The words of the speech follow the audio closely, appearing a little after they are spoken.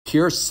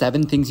Here are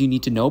 7 things you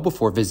need to know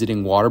before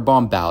visiting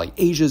Waterbom Bali,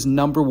 Asia's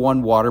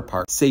 #1 water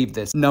park. Save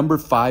this. Number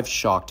 5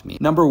 shocked me.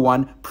 Number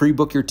 1,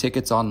 pre-book your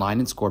tickets online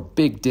and score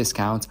big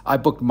discounts. I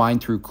booked mine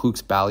through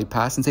Klook's Bali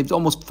Pass and saved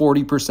almost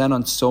 40%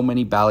 on so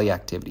many Bali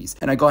activities,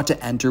 and I got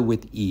to enter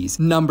with ease.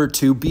 Number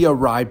 2, be a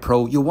ride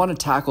pro. You'll want to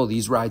tackle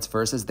these rides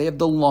first as they have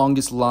the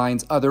longest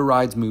lines. Other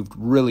rides moved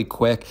really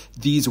quick.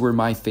 These were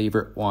my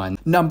favorite ones.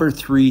 Number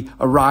 3,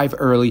 arrive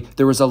early.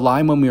 There was a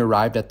line when we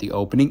arrived at the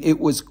opening. It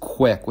was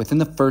quick. Within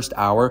the first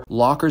hour,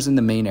 lockers in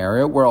the main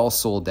area were all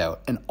sold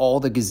out and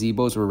all the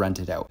gazebos were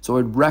rented out. So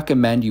I'd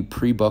recommend you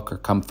pre-book or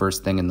come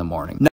first thing in the morning.